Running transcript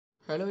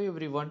Hello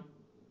everyone.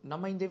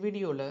 நம்ம இந்த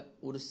வீடியோல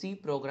ஒரு C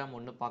program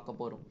ஒன்னு பார்க்க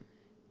போறோம்.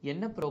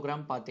 என்ன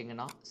program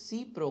பாத்தீங்கன்னா C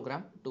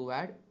program to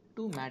add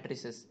two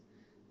matrices.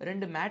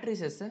 ரெண்டு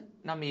matrices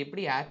நம்ம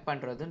எப்படி ஆட்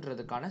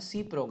பண்றதுன்றதுக்கான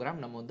C program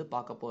நம்ம வந்து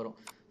பார்க்க போறோம்.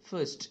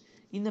 First,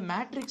 இந்த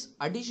matrix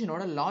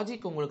additionோட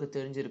லாஜிக் உங்களுக்கு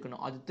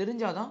தெரிஞ்சிருக்கணும். அது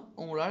தெரிஞ்சாதான்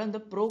உங்களால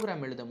இந்த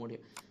program எழுத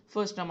முடியும்.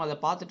 First நம்ம அதை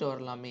பார்த்துட்டு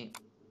வரலாமே.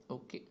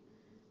 Okay.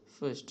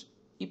 First,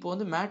 இப்போ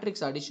வந்து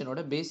matrix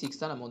additionோட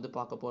பேசிக்ஸ் தான் நம்ம வந்து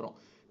பார்க்க போறோம்.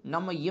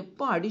 நம்ம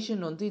எப்போ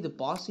அடிஷன் வந்து இது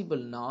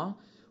பாசிபிள்னா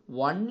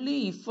only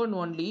if and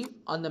only if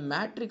அந்த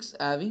matrix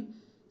having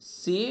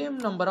same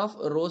number of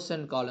rose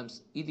and columns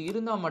இது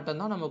இருந்தால்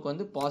மட்டும்தான் நமக்கு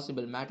வந்து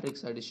பாசிபிள்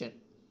மேட்ரிக்ஸ் அடிஷன்.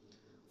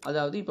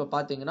 அதாவது இப்போ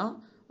பார்த்தீங்கன்னா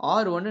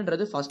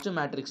R1ன்றது ஃபர்ஸ்ட்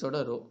மேட்ரிக்ஸோட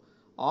ரோ,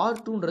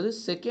 R2ன்றது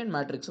செகண்ட்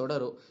மேட்ரிக்ஸோட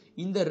ரோ.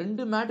 இந்த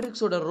ரெண்டு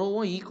மேட்ரிக்ஸோட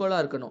ரோவும்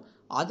ஈக்குவலாக இருக்கணும்.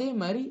 அதே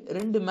மாதிரி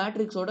ரெண்டு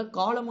மேட்ரிக்ஸோட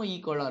காலமும்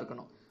ஈக்குவலாக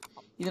இருக்கணும்.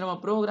 இது நம்ம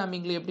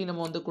ப்ரோக்ராமிங்கில் எப்படி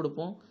நம்ம வந்து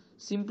கொடுப்போம்,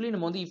 சிம்பிளி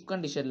நம்ம வந்து இஃப்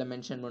கண்டிஷனில்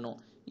மென்ஷன் பண்ணுவோம்.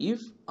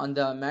 இஃப் அந்த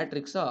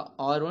மேட்ரிக்ஸா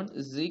R1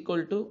 is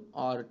equal to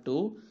R2,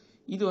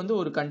 இது வந்து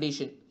ஒரு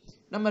கண்டிஷன்.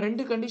 நம்ம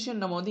ரெண்டு கண்டிஷன்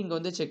நம்ம வந்து இங்கே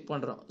வந்து செக்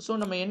பண்ணுறோம். ஸோ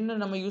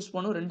நம்ம யூஸ்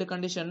பண்ணுவோம், ரெண்டு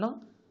கண்டிஷன்னா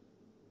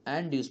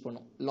அண்ட் யூஸ்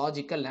பண்ணுவோம்,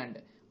 லாஜிக்கல் அண்ட்.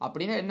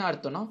 அப்படின்னா என்ன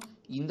அர்த்தம்னா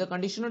இந்த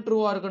கண்டிஷனும்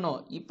ட்ரூவாக இருக்கணும்,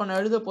 இப்போ நான்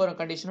எழுத போகிற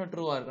கண்டிஷனும்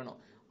ட்ரூவாக இருக்கணும்.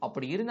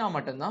 அப்படி இருந்தால்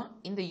மட்டும்தான்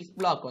இந்த இஃப்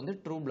பிளாக் வந்து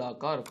ட்ரூ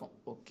பிளாக்காக இருக்கும்.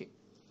 Okay,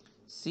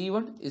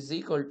 C1 is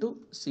equal to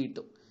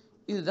C2,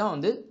 இதுதான்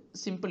வந்து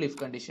சிம்பிள்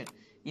இஃப் கண்டிஷன்.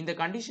 இந்த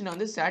கண்டிஷனை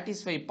வந்து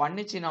சாட்டிஸ்ஃபை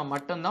பண்ணிச்சுன்னா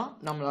மட்டும்தான்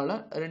நம்மளால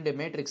ரெண்டு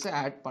மேட்ரிக்ஸை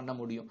ஆட் பண்ண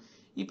முடியும்.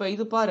 இப்போ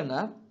இது பாருங்க,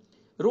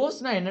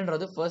 ரோஸ்னா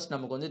என்னன்றது ஃபர்ஸ்ட்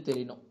நமக்கு வந்து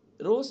தெரியணும்.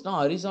 ரோஸ்னா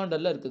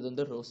ஹரிசாண்டல்ல இருக்குது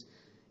வந்து ரோஸ்.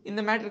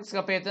 இந்த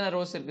மேட்ரிக்ஸ்க்கு அப்போ எத்தனை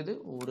ரோஸ் இருக்குது,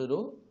 ஒரு ரோ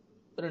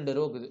ரெண்டு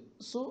ரோ இருக்குது.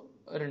 ஸோ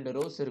ரெண்டு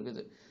ரோஸ்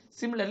இருக்குது.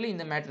 சிமிலர்லி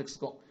இந்த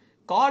மேட்ரிக்ஸ்க்கும்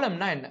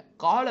காலம்னா என்ன,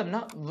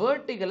 காலம்னா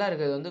வேர்ட்டிகலாக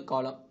இருக்கிறது வந்து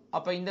காலம்.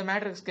 அப்போ இந்த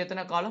மேட்ரிக்ஸ்க்கு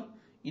எத்தனை காலம்,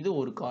 இது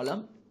ஒரு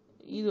காலம்,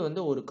 இது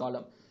வந்து ஒரு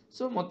காலம்.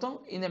 ஸோ மொத்தம்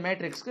இந்த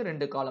மேட்ரிக்ஸ்க்கு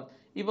ரெண்டு காலம்.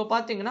 இப்போ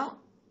பார்த்தீங்கன்னா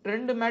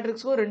ரெண்டு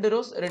மேட்ரிக்ஸ்க்கும் ரெண்டு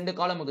ரோஸ் ரெண்டு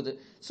காலம் இருக்குது.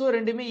 ஸோ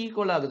ரெண்டுமே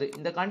ஈக்குவல் ஆகுது,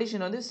 இந்த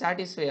கண்டிஷன் வந்து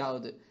சாட்டிஸ்ஃபை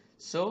ஆகுது.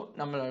 ஸோ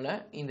நம்மளால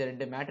இந்த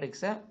ரெண்டு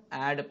மேட்ரிக்ஸை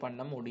ஆட்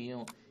பண்ண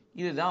முடியும்.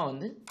 இதுதான்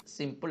வந்து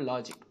சிம்பிள்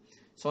லாஜிக்.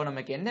 ஸோ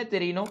நமக்கு என்ன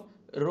தெரியணும்,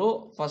 ரோ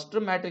ஃபர்ஸ்ட்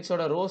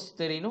மேட்ரிக்ஸோட ரோஸ்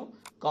தெரியணும்,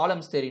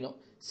 காலம்ஸ் தெரியணும்.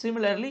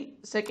 Similarly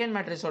second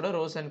மேட்ரிக்ஸோட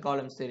rose and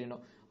columns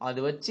தெரியணும்.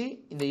 அது வச்சு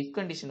இந்த இஃப்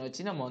கண்டிஷன்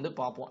வச்சு நம்ம வந்து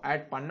பார்ப்போம்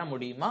ஆட் பண்ண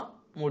முடியுமா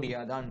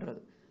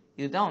முடியாதான்றது.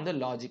 இதுதான் வந்து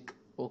லாஜிக்.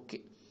 ஓகே,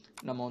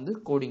 நம்ம வந்து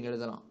கோடிங்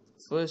எழுதலாம்.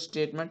 First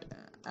statement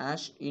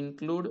hash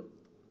include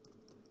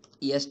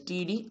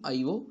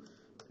stdio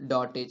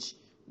dot h.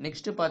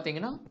 Next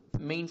பார்த்தீங்கன்னா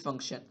மெயின்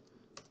ஃபங்க்ஷன்.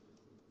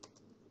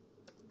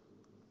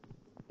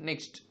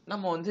 நெக்ஸ்ட்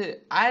நம்ம வந்து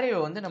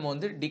அரேவை வந்து நம்ம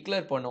வந்து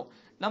டிக்ளேர் பண்ணோம்.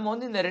 நம்ம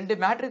வந்து இந்த ரெண்டு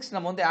மேட்ரிக்ஸ்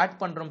நம்ம வந்து ஆட்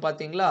பண்ணுறோம்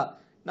பார்த்தீங்களா,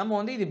 நம்ம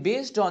வந்து இது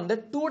based on the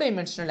two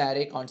dimensional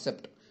array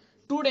concept.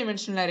 Two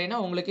dimensional arena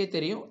உங்களுக்கே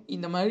தெரியும்,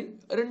 இந்த மாதிரி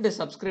ரெண்டு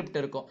சப்ஸ்கிரிப்ட்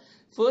இருக்கும்.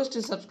 ஃபர்ஸ்ட்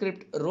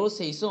சப்ஸ்கிரிப்ட் ரோ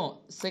சைஸும்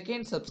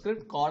செகண்ட்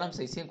சப்ஸ்கிரிப்ட் காலம்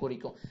சைஸையும்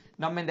குறிக்கும்.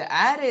 நம்ம இந்த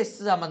அரேஸ்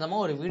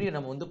சம்மந்தமாக ஒரு வீடியோ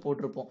நம்ம வந்து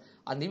போட்டிருப்போம்.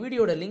 அந்த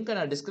வீடியோட லிங்க்கை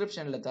நான்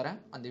டிஸ்கிரிப்ஷனில் தரேன்.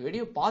 அந்த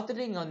வீடியோ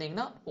பார்த்துட்டு இங்கே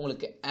வந்தீங்கன்னா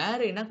உங்களுக்கு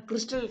அரேனா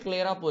கிறிஸ்டல்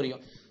கிளியராக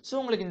புரியும். ஸோ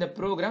உங்களுக்கு இந்த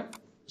ப்ரோக்ராம்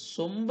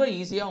ரொம்ப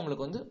ஈஸியாக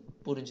உங்களுக்கு வந்து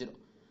புரிஞ்சிடும்.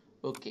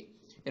 ஓகே,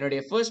 என்னுடைய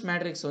ஃபர்ஸ்ட்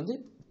மேட்ரிக்ஸ் வந்து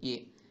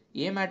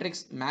ஏ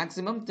மேட்ரிக்ஸ்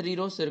மேக்ஸிமம் 3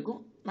 ரோஸ் இருக்கும்,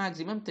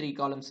 மேக்ஸிமம் 3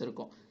 காலம்ஸ்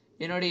இருக்கும்.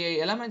 என்னுடைய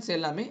எலமெண்ட்ஸ்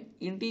எல்லாமே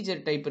இன்டீஜர்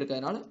டைப்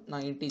இருக்கிறதுனால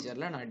நான்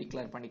இன்டீஜரில் நான்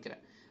டிக்ளேர்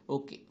பண்ணிக்கிறேன்.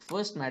 ஓகே,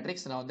 ஃபர்ஸ்ட்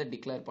மேட்ரிக்ஸ் நான் வந்து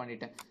டிக்ளேர்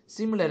பண்ணிட்டேன்.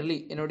 சிமிலர்லி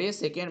என்னுடைய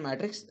செகண்ட்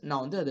மேட்ரிக்ஸ்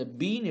நான் வந்து அதை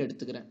பீன்னு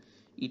எடுத்துக்கிறேன்.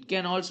 It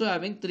can also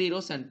having 3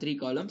 rose and 3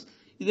 columns.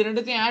 இது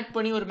ரெண்டுத்தையும் ஆட்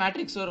பண்ணி ஒரு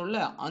மேட்ரிக்ஸ்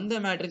வரும்ல, அந்த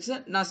மேட்ரிக்ஸை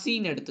நான்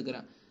சீன்னு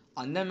எடுத்துக்கிறேன்.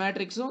 அந்த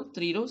மேட்ரிக்ஸும்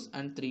 3 ரோஸ்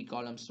அண்ட் 3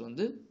 காலம்ஸ்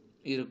வந்து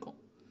இருக்கும்.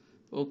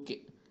 ஓகே,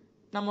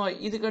 நம்ம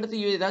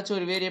இதுக்கடுத்து ஏதாச்சும்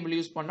ஒரு வேரியபிள்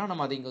யூஸ் பண்ணால்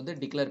நம்ம அதை இங்கே வந்து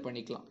டிக்ளேர்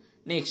பண்ணிக்கலாம்.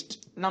 நெக்ஸ்ட்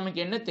நமக்கு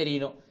என்ன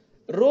தெரியணும்,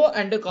 ரோ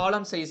அண்ட்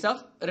காலம் சைஸ்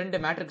ஆஃப் ரெண்டு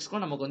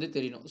மேட்ரிக்ஸ்க்கும் நமக்கு வந்து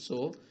தெரியணும். ஸோ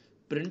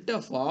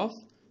printf ஆஃப்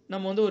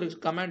நம்ம வந்து ஒரு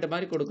கமாண்ட்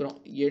மாதிரி கொடுக்குறோம்,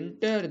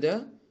 என்டர் த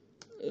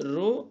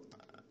ரோ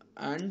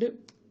அண்ட்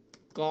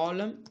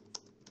காலம்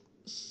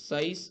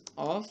சைஸ்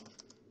ஆஃப்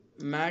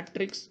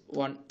மேட்ரிக்ஸ்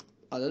 1,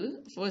 அதாவது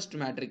ஃபர்ஸ்ட்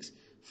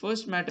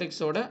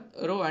மேட்ரிக்ஸோட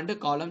ரோ அண்ட்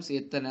காலம்ஸ்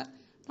எத்தனை.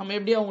 நம்ம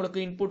எப்படி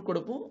அவங்களுக்கு இன்புட்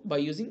கொடுப்போம்,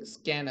 பை யூசிங்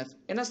scanf.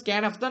 ஏன்னா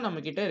scanf தான்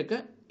நம்ம கிட்ட இருக்க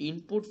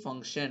இன்புட்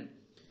ஃபங்க்ஷன்.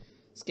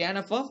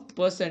 scanf ஆஃப்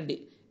 %,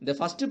 இந்த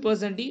ஃபர்ஸ்ட்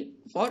 %,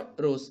 ஃபார்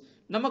ரோஸ்.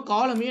 நம்ம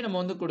காலமையும் நம்ம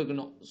வந்து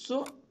கொடுக்கணும். ஸோ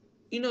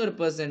இன்னொரு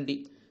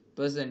 %,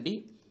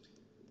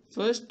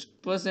 first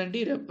 %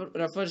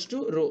 refers to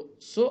row.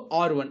 So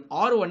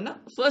R1 னா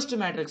first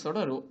மேட்ரிக்ஸோட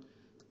row,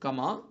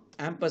 comma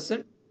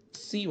ampersand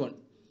C1.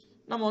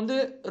 நம்ம வந்து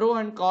ரோ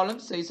அண்ட்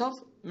காலம் சைஸ் ஆஃப்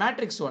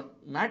மேட்ரிக்ஸ்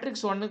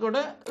 1 கூட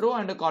ரோ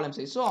அண்ட் காலம்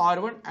size. So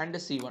R1 and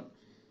C1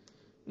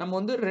 நம்ம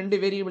வந்து ரெண்டு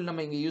வேரியபிள்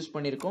நம்ம இங்கே யூஸ்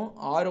பண்ணியிருக்கோம்,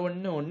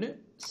 R1 ஒன்று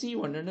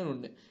C1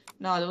 ஒன்று.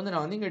 நான் அதை வந்து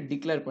நான் வந்து இங்கே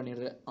டிக்ளேர்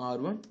பண்ணிடுறேன்,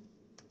 R1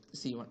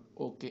 C1.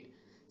 ஓகே,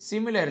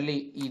 சிமிலர்லி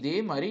இதே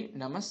மாதிரி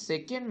நம்ம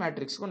செகண்ட்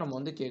மேட்ரிக்ஸ்க்கும் நம்ம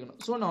வந்து கேட்கணும்.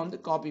 ஸோ நான் வந்து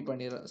காப்பி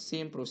பண்ணிடுறேன்,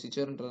 சேம்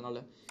ப்ரொசீஜர்ன்றதுனால.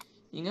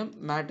 இங்கே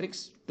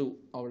மேட்ரிக்ஸ் 2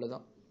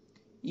 அவ்வளோதான்.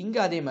 இங்கே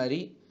அதே மாதிரி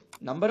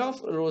number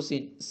of rose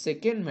in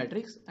second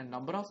matrix and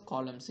number of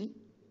columns in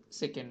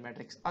second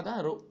matrix, அதான்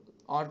ரோ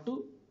R2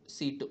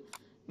 C2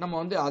 நம்ம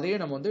வந்து அதையே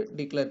நம்ம வந்து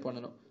டிக்ளேர்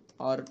பண்ணணும்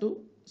R2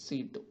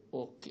 C2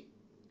 ஓகே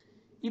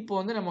இப்போ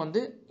வந்து நம்ம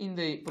வந்து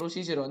இந்த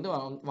ப்ரொசீஜர் வந்து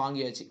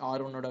வாங்கியாச்சு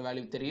R1 ஓட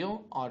வேல்யூ தெரியும்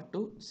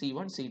R2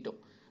 C1 C2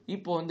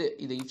 இப்போ வந்து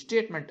இது if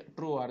statement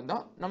ட்ரூவா இருந்தா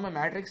நம்ம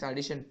மேட்ரிக்ஸ்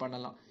அடிஷன்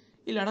பண்ணலாம்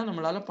இல்லனா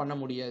நம்மளால பண்ண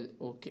முடியாது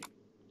ஓகே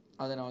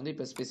அதை நான் வந்து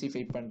இப்போ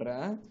ஸ்பெசிஃபை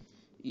பண்றேன்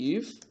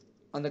if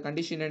அந்த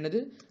கண்டிஷன்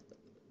என்னது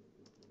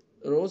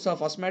rows of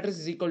first matrix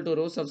is equal to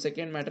rows of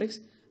second matrix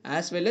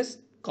as well as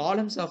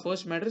columns of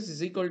first matrix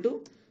is equal to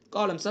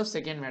columns of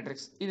second matrix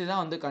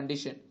இதுதான் வந்து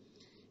கண்டிஷன்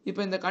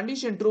இப்போ இந்த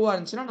கண்டிஷன் ட்ரூவா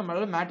இருந்துச்சுனா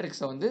நம்மளால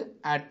மேட்ரிக்ஸை வந்து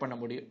ஆட் பண்ண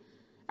முடியும்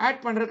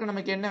ஆட் பண்றதுக்கு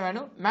நமக்கு என்ன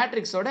வேணும்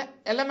மேட்ரிக்ஸோட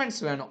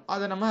எலிமெண்ட்ஸ் வேணும்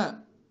அதை நம்ம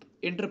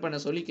என்டர் பண்ண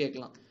சொல்லி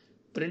கேட்கலாம்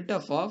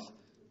printf of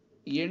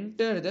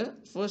enter the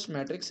first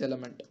matrix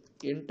element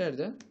enter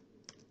the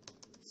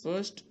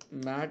first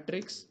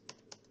matrix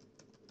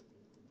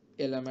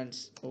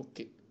elements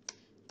okay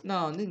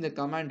நான் வந்து இந்த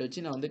கமாண்ட்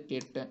வச்சு நான் வந்து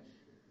கேட்டேன்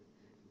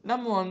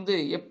நம்ம வந்து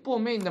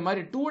எப்பவுமே இந்த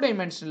மாதிரி 2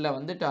 டைமென்ஷன்ல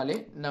வந்துட்டாலே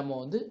நம்ம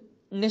வந்து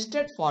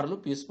நெஸ்டட் ஃபார்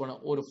லூப் யூஸ்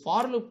பண்ணுவோம் ஒரு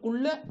ஃபார்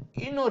லூப்க்குள்ள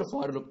இன்னொரு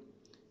ஃபார் லூப்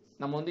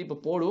நம்ம வந்து இப்போ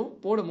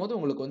போடும்போது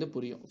உங்களுக்கு வந்து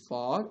புரியும்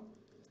ஃபார்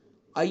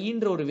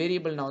ஐன்ற ஒரு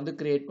வேரியபிள் நான் வந்து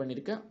கிரியேட்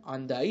பண்ணியிருக்கேன்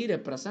அந்த ஐ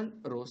ரெப்ரசன்ட்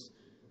ரோஸ்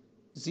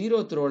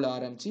 0th ரோல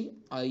ஆரம்பிச்சு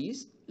ஐ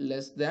இஸ்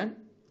லெஸ் தேன்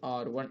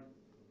R1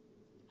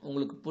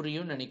 உங்களுக்கு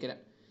புரியும்னு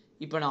நினைக்கிறேன்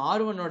இப்போ நான்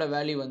R1ஓட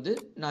வேல்யூ வந்து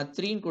நான்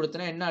 3ன்னு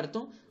கொடுத்தேன்னா என்ன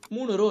அர்த்தம்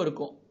 3 ரோ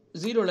இருக்கும்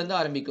 0லேருந்து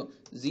ஆரம்பிக்கும்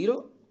 0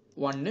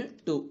 1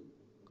 2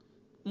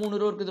 3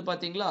 ரோ இருக்குது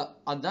பார்த்தீங்களா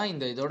அதுதான்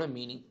இந்த இதோட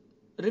மீனிங்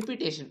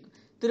ரிப்பீட்டேஷன்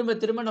திரும்ப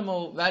திரும்ப நம்ம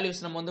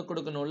வேல்யூஸ் நம்ம வந்து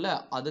கொடுக்கணும்ல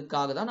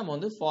அதுக்காக தான் நம்ம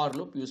வந்து ஃபார்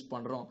லூப் யூஸ்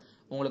பண்ணுறோம்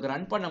உங்களுக்கு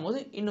ரன் பண்ணும்போது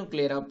இன்னும்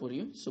கிளியராக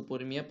புரியும் ஸோ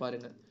பொறுமையாக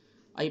பாருங்கள்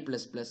I++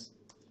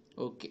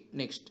 okay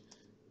next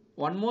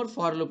one more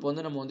for loop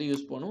வந்து நம்ம வந்து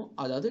யூஸ் பண்ணுவோம்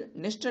அதாவது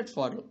நெஸ்டட்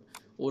ஃபார் லூப்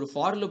ஒரு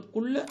ஃபார்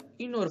லூப்க்குள்ள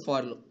இன்னொரு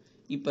ஃபார் லூப்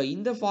இப்போ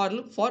இந்த ஃபார்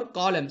லூப் ஃபார்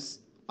காலம்ஸ்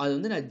அது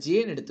வந்து நான்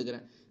ஜேன்னு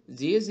எடுத்துக்கிறேன்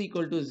j is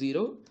equal to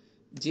 0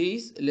 j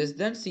is less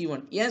than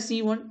c1 ஏன்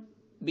c1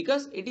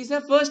 because it is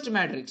a first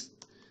matrix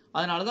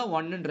அதனால தான்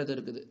 1ன்றது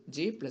இருக்குது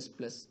j++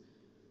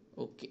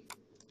 ஓகே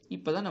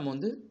இப்போ தான் நம்ம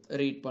வந்து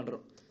ரீட்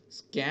பண்ணுறோம்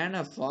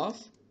scanf of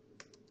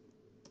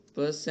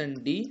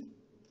 %d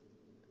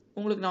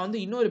உங்களுக்கு நான்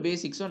வந்து இன்னொரு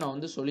பேசிக்ஸும் நான்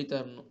வந்து சொல்லி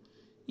தரணும்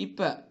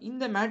இப்போ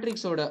இந்த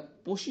மேட்ரிக்ஸோட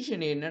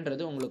பொசிஷன்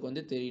என்னன்றது உங்களுக்கு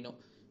வந்து தெரியணும்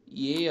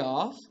a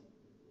of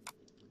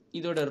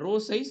இதோட ரோ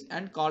சைஸ்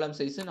அண்ட் காலம்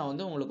சைஸ் நான்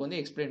வந்து உங்களுக்கு வந்து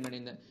எக்ஸ்பிளைன்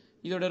பண்ணியிருந்தேன்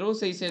இதோட ரோ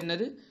சைஸ்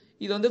என்னது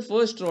இது வந்து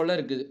ஃபர்ஸ்ட் ரோல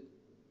இருக்குது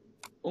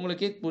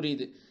உங்களுக்கே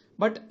புரியுது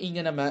பட்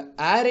இங்கே நம்ம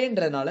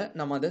ஆரேன்றதுனால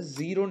நம்ம அதை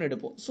 0ன்னு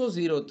எடுப்போம் ஸோ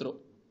 0th ரோ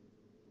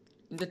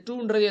இந்த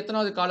 2ன்றது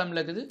எத்தனாவது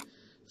காலம்ல இருக்குது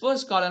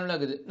ஃபர்ஸ்ட் காலம்ல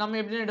இருக்குது நம்ம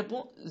எப்படின்னு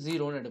எடுப்போம்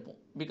 0ன்னு எடுப்போம்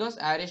பிகாஸ்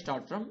அரே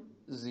ஸ்டார்ட் ஃப்ரம்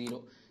 0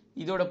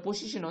 இதோட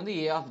பொசிஷன் வந்து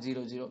a of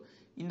 0 0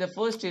 இந்த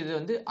ஃபர்ஸ்ட் இது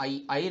வந்து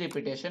ஐ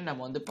ரெப்பிட்டேஷன்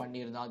நம்ம வந்து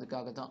பண்ணியிருந்தோம்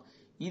அதுக்காக தான்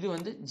இது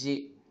வந்து ஜே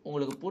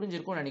உங்களுக்கு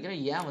புரிஞ்சிருக்கும்னு நினைக்கிறேன்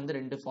ஏன் வந்து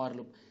 2 ஃபார்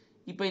லூப்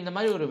இப்போ இந்த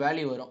மாதிரி ஒரு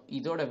வேல்யூ வரும்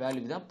இதோட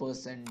வேல்யூ தான்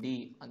 %d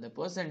அந்த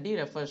 %d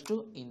ரெஃபர்ஸ் டு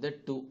இந்த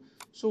 2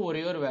 ஸோ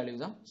ஒரே ஒரு வேல்யூ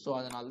தான் ஸோ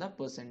அதனால தான்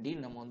 %d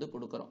நம்ம வந்து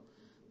கொடுக்குறோம்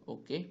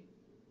ஓகே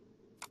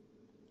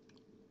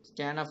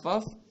scanf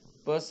of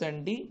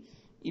 %d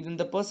இது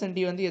இந்த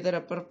 %d வந்து எதை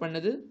ரெஃபர்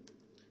பண்ணுது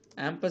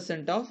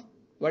ampersand of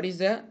what is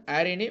the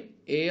array name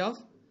a of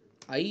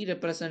I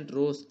represent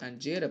rows and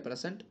j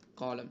represent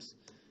columns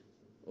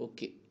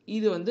okay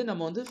இது வந்து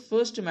நம்ம வந்து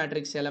ஃபர்ஸ்ட்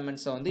மேட்ரிக்ஸ்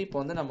எலிமெண்ட்ஸை வந்து இப்போ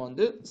வந்து நம்ம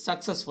வந்து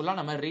சக்ஸஸ்ஃபுல்லாக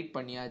நம்ம ரீட்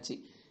பண்ணியாச்சு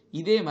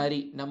இதே மாதிரி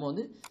நம்ம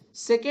வந்து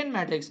செகண்ட்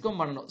மேட்ரிக்ஸ்க்கும்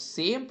பண்ணணும்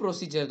சேம்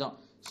ப்ரொசீஜர் தான்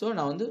ஸோ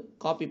நான் வந்து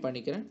காப்பி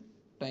பண்ணிக்கிறேன்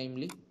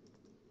timely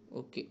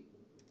okay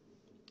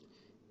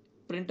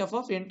printf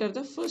of enter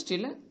the first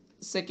இல்லை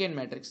செகண்ட்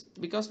மேட்ரிக்ஸ்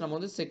பிகாஸ் நம்ம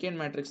வந்து செகண்ட்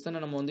மேட்ரிக்ஸ்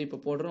தானே நம்ம வந்து இப்போ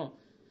போடுறோம்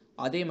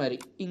அதே மாதிரி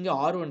இங்கே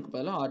R1க்கு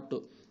பதிலாக R2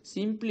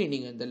 சிம்பிளி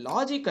நீங்கள் இந்த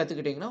லாஜிக்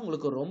கற்றுக்கிட்டிங்கன்னா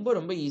உங்களுக்கு ரொம்ப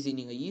ரொம்ப ஈஸி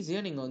நீங்கள்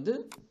ஈஸியாக நீங்கள் வந்து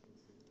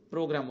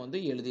ப்ரோக்ராம் வந்து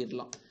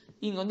எழுதிடலாம்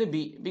இங்கே வந்து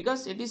be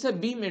because it is a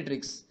B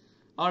matrix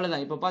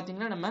அவ்வளோதான் இப்போ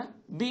பார்த்தீங்கன்னா நம்ம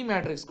பி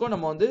மேட்ரிக்ஸ்க்கும்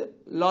நம்ம வந்து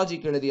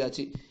லாஜிக்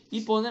எழுதியாச்சு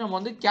இப்போ வந்து நம்ம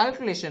வந்து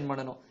கேல்குலேஷன்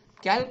பண்ணணும்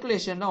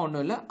கேல்குலேஷன்னா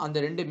ஒன்றும் இல்லை அந்த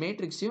 2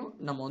 மேட்ரிக்ஸையும்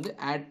நம்ம வந்து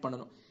ஆட்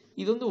பண்ணணும்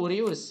இது வந்து ஒரே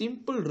ஒரு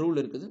சிம்பிள் ரூல்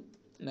இருக்குது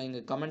நான்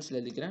இங்கே கமெண்ட்ஸில்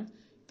எழுதிக்கிறேன்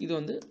இது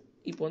வந்து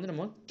இப்போ வந்து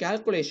நம்ம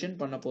கேல்குலேஷன்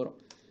பண்ண போகிறோம்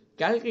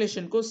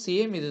கேல்குலேஷனுக்கும்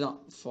சேம் இதுதான்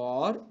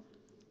for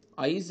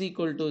I is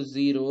equal to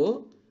 0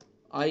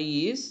 I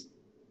is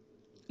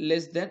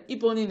less than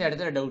இப்போ வந்து இந்த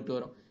இடத்துல டவுட்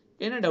வரும்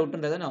என்ன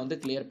டவுட்ன்றதை நான் வந்து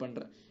கிளியர்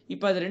பண்ணுறேன்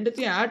இப்போ அது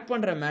ரெண்டுத்தையும் ஆட்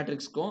பண்ணுற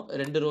மேட்ரிக்ஸ்க்கும்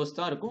 2 ரோஸ்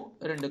தான் இருக்கும்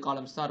 2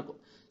 காலம்ஸ் தான் இருக்கும்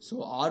ஸோ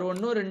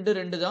R1ம்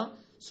 2 தான்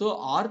ஸோ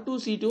R2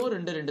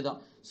 C2ம் 2 தான்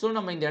ஸோ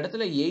நம்ம இந்த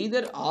இடத்துல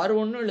எய்தர்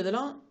R1ம்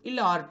எழுதலாம்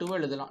இல்லை R2வும்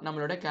எழுதலாம்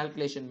நம்மளோட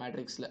கேல்குலேஷன்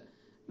மேட்ரிக்ஸில்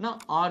நான்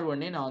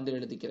R1 நான் வந்து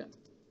எழுதிக்கிறேன்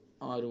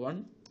R1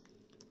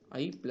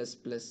 I++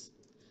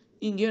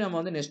 இங்கேயும் நம்ம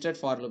வந்து நெஸ்டட்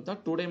ஃபார் லூப் தான்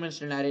 2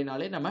 டைமென்ஷனல்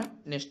அரேனாலே நம்ம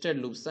நெஸ்டட்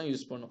லூப்ஸ் தான்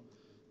யூஸ் பண்ணும்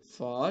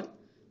for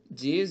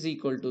j is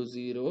equal to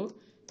 0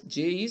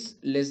 j is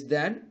less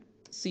than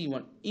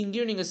c1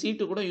 இங்கேயும் நீங்கள்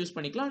c2 கூட யூஸ்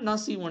பண்ணிக்கலாம்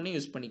நான் c1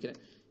 யூஸ் பண்ணிக்கிறேன்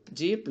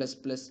j++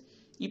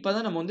 இப்போ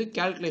தான் நம்ம வந்து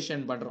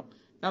கேல்குலேஷன் பண்ணுறோம்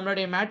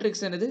நம்மளுடைய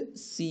மேட்ரிக்ஸ் என்னது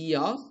c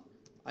of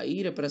I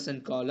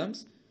represent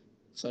columns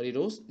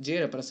rows, j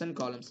represent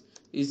columns,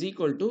 is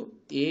equal to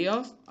a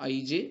of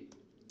ij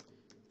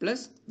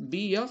plus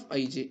b of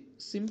ij.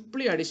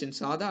 Simply addition,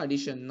 சாதா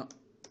addition தான்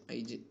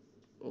ij.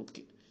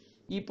 ஓகே,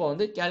 இப்போ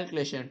வந்து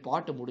calculation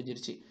part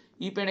முடிஞ்சிருச்சு.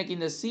 இப்போ எனக்கு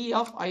இந்த c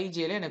of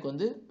ijல எனக்கு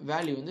வந்து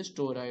வேல்யூ வந்து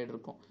ஸ்டோர் ஆகிட்டு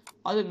இருக்கும்.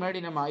 அதுக்கு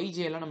முன்னாடி நம்ம ij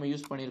எல்லாம் நம்ம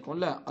யூஸ்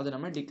பண்ணியிருக்கோம்ல, அதை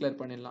நம்ம டிக்ளேர்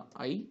பண்ணிடலாம்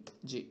ij.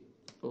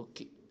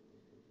 ஓகே,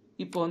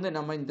 இப்போ வந்து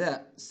நம்ம இந்த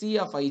c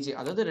of ij,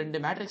 அதாவது ரெண்டு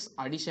மேட்ரிக்ஸ்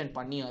அடிஷன்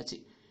பண்ணியாச்சு.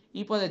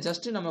 இப்போ அதை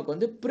ஜஸ்ட் நமக்கு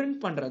வந்து பிரிண்ட்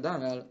பண்ணுறது தான்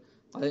வேலை.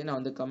 அதை நான்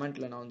வந்து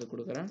கமெண்ட்டில் நான் வந்து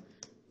கொடுக்குறேன்,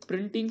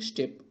 பிரிண்டிங்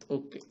ஸ்டெப்.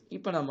 ஓகே,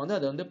 இப்போ நம்ம வந்து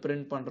அதை வந்து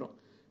பிரிண்ட் பண்ணுறோம்.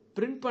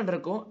 பிரிண்ட்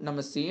பண்ணுறக்கும்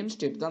நம்ம சேம்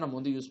ஸ்டெப் தான் நம்ம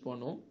வந்து யூஸ்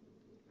பண்ணுவோம்.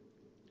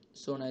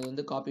 ஸோ நான் இது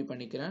வந்து காப்பி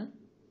பண்ணிக்கிறேன்.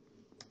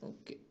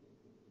 Okay,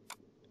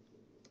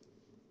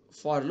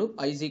 for loop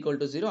i is equal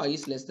to 0, i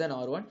is less than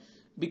r1.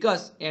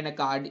 Because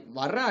எனக்கு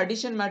வர்ற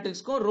addition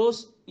மேட்ரிக்ஸ்க்கும்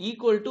rose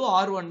equal to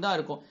r1 தான்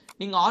இருக்கும்.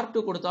 நீங்கள்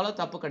r2 கொடுத்தாலும்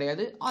தப்பு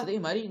கிடையாது, அதே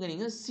மாதிரி இங்கே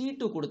நீங்கள்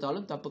c2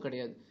 கொடுத்தாலும் தப்பு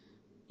கிடையாது.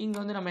 இங்கே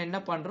வந்து நம்ம என்ன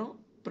பண்ணுறோம்,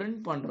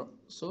 பிரிண்ட் பண்ணுறோம்.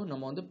 ஸோ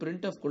நம்ம வந்து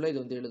printf-குள்ளே இது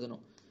வந்து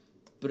எழுதணும்,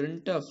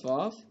 printf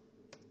of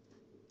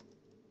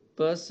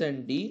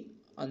 %d,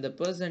 அந்த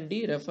 %d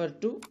refer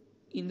to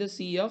இந்த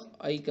c of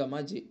I,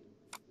 j.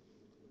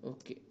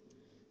 Okay,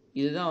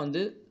 இதுதான்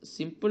வந்து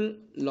சிம்பிள்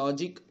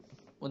லாஜிக்.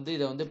 வந்து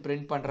இதை வந்து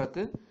பிரிண்ட்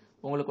பண்ணுறதுக்கு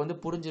உங்களுக்கு வந்து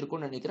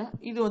புரிஞ்சிருக்கும்னு நினைக்கிறேன்.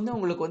 இது வந்து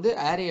உங்களுக்கு வந்து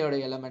அரேயோட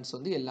எலமெண்ட்ஸ்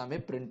வந்து எல்லாமே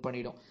பிரிண்ட்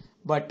பண்ணிடும்.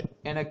 பட்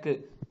எனக்கு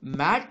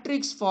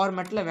மேட்ரிக்ஸ்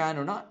ஃபார்மேட்டில்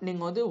வேணும்னா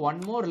நீங்கள் வந்து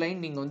ஒன் மோர்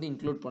லைன் நீங்கள் வந்து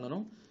இன்க்ளூட்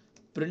பண்ணணும்.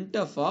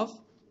 printf of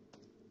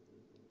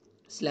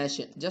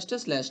 /n, just a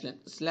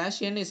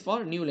 /n is for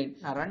new line.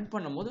 நான் ரன்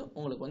பண்ணும்போது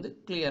உங்களுக்கு வந்து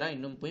கிளியராக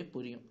இன்னும் போய்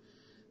புரியும்.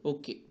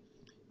 ஓகே,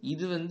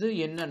 இது வந்து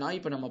என்னன்னா,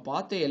 இப்போ நம்ம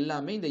பார்த்த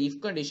எல்லாமே இந்த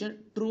இஃப் கண்டிஷன்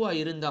ட்ரூவாக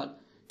இருந்தால்.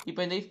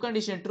 இப்போ இந்த இஃப்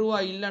கண்டிஷன்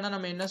ட்ரூவாக இல்லைன்னா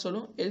நம்ம என்ன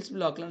சொல்லுவோம், எல்ஸ்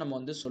பிளாக்ல நம்ம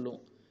வந்து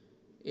சொல்லுவோம்.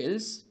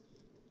 எல்ஸ்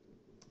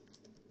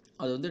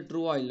அது வந்து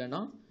ட்ரூவாக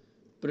இல்லைன்னா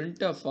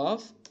printf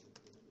of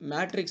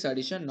matrix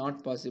addition not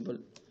possible,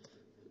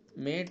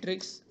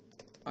 matrix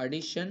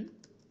addition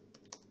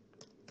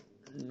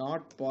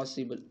not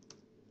possible.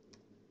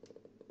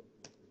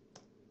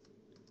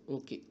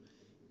 Okay,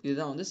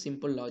 இதுதான் வந்து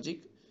சிம்பிள்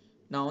லாஜிக்.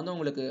 நான் வந்து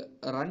உங்களுக்கு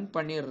ரன்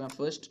பண்ணிடுறேன்.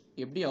 ஃபர்ஸ்ட்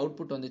எப்படி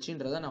அவுட்புட்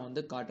வந்துச்சுன்றதை நான்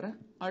வந்து காட்டுறேன்.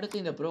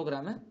 அடுத்து இந்த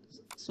ப்ரோக்ராமை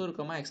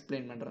சுருக்கமாக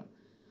எக்ஸ்பிளைன் பண்ணுறேன்.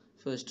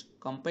 ஃபர்ஸ்ட்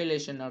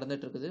கம்பைலேஷன்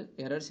நடந்துட்டு இருக்குது.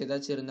 எரர்ஸ்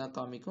ஏதாச்சும் இருந்தால்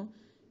காமிக்கும்.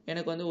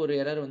 எனக்கு வந்து ஒரு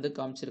எரர் வந்து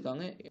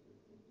காமிச்சிருக்காங்க.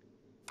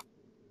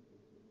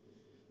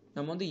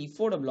 நம்ம வந்து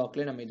இஃபோட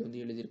பிளாக்லேயே நம்ம இது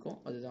வந்து எழுதியிருக்கோம்,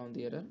 அதுதான்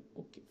வந்து எரர்.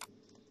 ஓகே,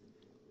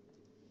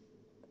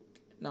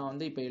 நான்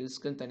வந்து இப்போ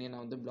எல்ஸ்க்குன்னு தனியாக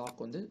நான் வந்து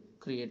பிளாக் வந்து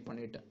க்ரியேட்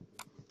பண்ணிட்டேன்.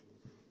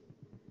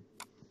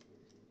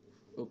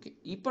 ஓகே,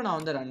 இப்போ நான்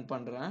வந்து ரன்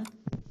பண்ணுறேன்,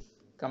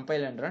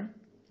 கம்பைல் அண்ட் ரன்.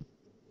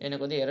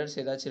 எனக்கு வந்து எரர்ஸ்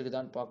ஏதாச்சும்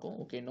இருக்குதான்னு பார்க்கும்.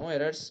 Okay, no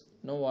errors,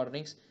 no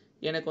warnings.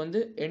 எனக்கு வந்து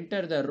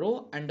என்டர் த ரோ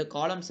அண்ட்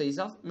காலம் சைஸ்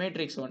ஆஃப்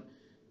மேட்ரிக்ஸ் 1.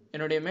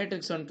 என்னுடைய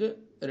மேட்ரிக்ஸ் 1க்கு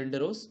 2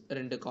 ரோஸ்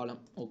 2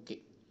 காலம். ஓகே,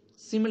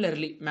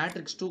 சிமிலர்லி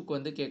மேட்ரிக்ஸ் 2க்கு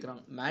வந்து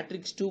கேட்குறாங்க,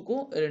 மேட்ரிக்ஸ்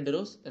 2க்கும் 2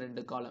 ரோஸ்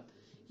 2 காலம்.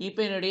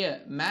 இப்போ என்னுடைய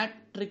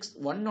மேட்ரிக்ஸ்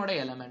 1ஓட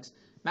எலமெண்ட்ஸ்,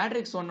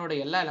 மேட்ரிக்ஸ் 1ஓட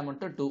எல்லா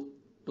எலமெண்ட்டும் 2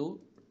 2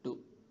 2.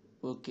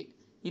 ஓகே,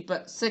 இப்போ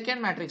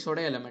செகண்ட் மேட்ரிக்ஸோட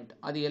எலமெண்ட்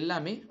அது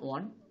எல்லாமே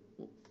 1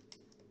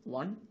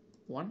 1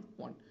 1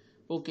 1.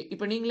 ஓகே,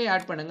 இப்போ நீங்களே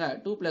ஆட் பண்ணுங்க,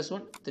 2 +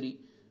 1 3,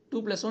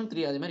 2 + 1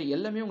 3. அதே மாதிரி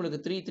எல்லாமே உங்களுக்கு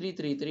 3 3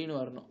 3 3ன்னு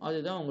வரணும்.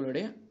 அதுதான்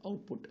உங்களுடைய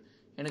அவுட்புட்.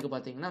 எனக்கு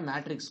பார்த்தீங்கன்னா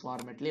மேட்ரிக்ஸ்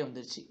ஃபார்மேட்லேயே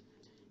வந்துருச்சு.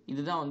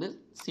 இதுதான் வந்து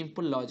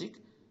சிம்பிள் லாஜிக்.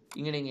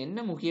 இங்கே நீங்கள் என்ன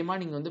முக்கியமாக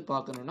நீங்கள் வந்து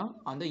பார்க்கணுன்னா,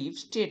 அந்த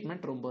இஃப்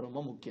ஸ்டேட்மெண்ட் ரொம்ப ரொம்ப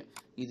முக்கியம்.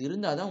 இது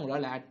இருந்தால் தான்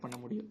உங்களால் ஆட் பண்ண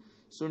முடியும்.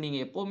 ஸோ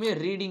நீங்கள் எப்போவுமே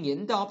ரீடிங்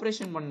எந்த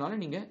ஆப்ரேஷன்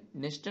பண்ணாலும் நீங்கள்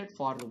நெஸ்டட்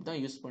ஃபார் லூப் தான்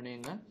யூஸ்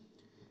பண்ணுவீங்க.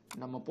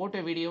 நம்ம போட்ட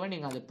வீடியோவை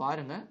நீங்கள் அதை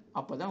பாருங்கள்,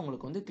 அப்போ தான்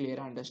உங்களுக்கு வந்து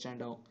கிளியராக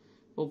அண்டர்ஸ்டாண்ட் ஆகும்.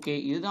 ஓகே,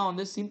 இதுதான்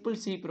வந்து simple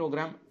C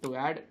program to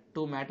add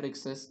 2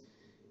 matrices.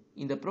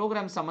 இந்த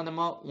ப்ரோக்ராம்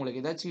சம்மந்தமாக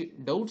உங்களுக்கு ஏதாச்சும்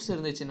டவுட்ஸ்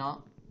இருந்துச்சுன்னா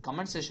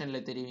கமெண்ட்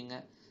செஷனில் தெரிவிங்க.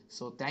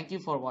 ஸோ தேங்க்யூ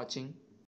ஃபார் வாட்சிங்.